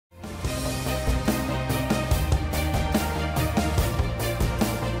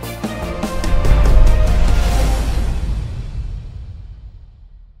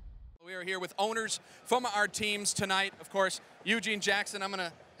with owners from our teams tonight. Of course, Eugene Jackson. I'm going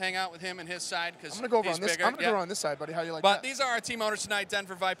to hang out with him and his side because I'm going to go over he's on this. bigger. I'm going to go on this side, buddy. How do you like but that? These are our team owners tonight,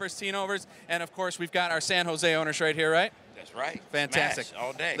 Denver Vipers team owners, and of course we've got our San Jose owners right here, right? That's right. Fantastic. Smash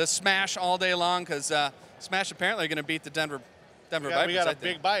all day. The smash all day long because Smash apparently are going to beat the Denver Vipers. We got a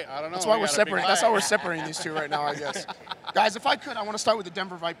big bite. I don't know. That's why we're separating. That's how we're separating these two right now, I guess. Guys, if I could, I want to start with the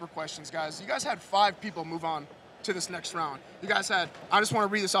Denver Viper questions, guys. You guys had 5 people move on to this next round. You guys had, I just want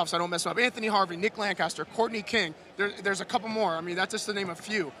to read this off so I don't mess up. Anthony Harvey, Nick Lancaster, Courtney King. There's a couple more. I mean, that's just to name a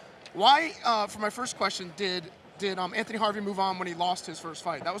few. Why, for my first question, did Anthony Harvey move on when he lost his first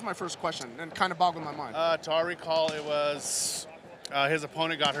fight? That was my first question, and kind of boggled my mind. To our recall, it was his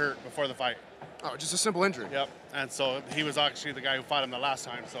opponent got hurt before the fight. Oh, just a simple injury. Yep. And so he was actually the guy who fought him the last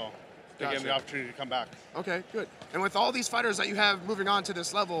time, so they gave him the opportunity to come back. Okay, good. And with all these fighters that you have moving on to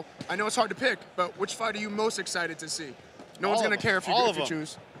this level, I know it's hard to pick, but which fight are you most excited to see? No one's going to care if you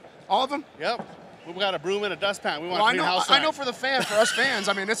choose. All of them? Yep. We got a broom and a dustpan. We want to clean house. I know for the for us fans,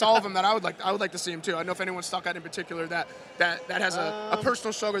 I mean, it's all of them that I would like to see them too. I know if anyone's stuck out in particular that has a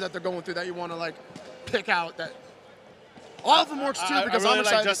personal struggle that they're going through that you want to like pick out. That all of them works too because I really I'm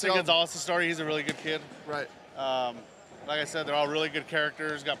like excited Justin to see Gonzalez's story. He's a really good kid. Right. Like I said, they're all really good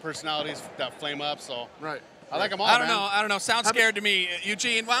characters, got personalities that flame up. So right. I like them all. I don't know. Sounds scared to me,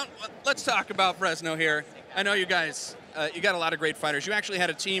 Eugene. Well, let's talk about Fresno here. I know you guys. You got a lot of great fighters. You actually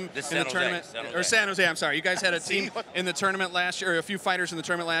had a team in the tournament, or San Jose. I'm sorry. You guys had a team in the tournament last year, or a few fighters in the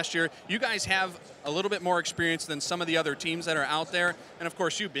tournament last year. You guys have a little bit more experience than some of the other teams that are out there, and of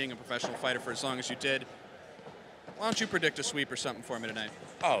course, you being a professional fighter for as long as you did. Why don't you predict a sweep or something for me tonight?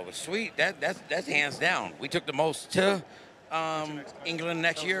 Oh, sweet. That's hands down. We took the most to England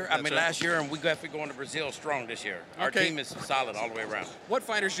next year. Last year, and we got to go into Brazil strong this year. Our team is solid all the way around. What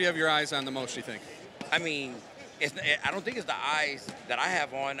fighters do you have your eyes on the most, you think? I mean, I don't think it's the eyes that I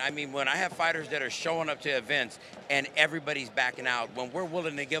have on. I mean, when I have fighters that are showing up to events and everybody's backing out, when we're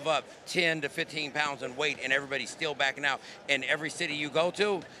willing to give up 10 to 15 pounds in weight and everybody's still backing out in every city you go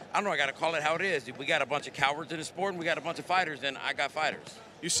to, I don't know, I got to call it how it is. We got a bunch of cowards in the sport and we got a bunch of fighters, and I got fighters.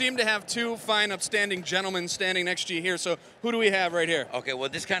 You seem to have 2 fine, upstanding gentlemen standing next to you here, so who do we have right here? Okay, well,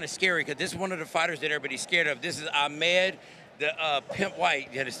 this is kind of scary because this is one of the fighters that everybody's scared of. This is Ahmed, the Pimp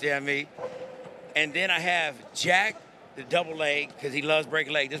White, you understand me? And then I have Jack, the double leg, because he loves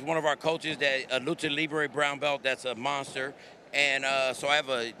breaking leg. This is one of our coaches, that a Lucha Libre brown belt, that's a monster. And so I have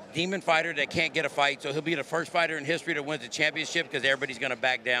a demon fighter that can't get a fight, so he'll be the first fighter in history that wins the championship because everybody's going to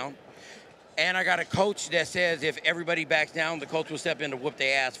back down. And I got a coach that says if everybody backs down, the coach will step in to whoop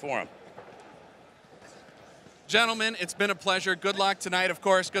their ass for him. Gentlemen, it's been a pleasure. Good luck tonight, of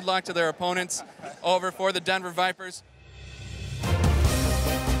course. Good luck to their opponents over for the Denver Vipers.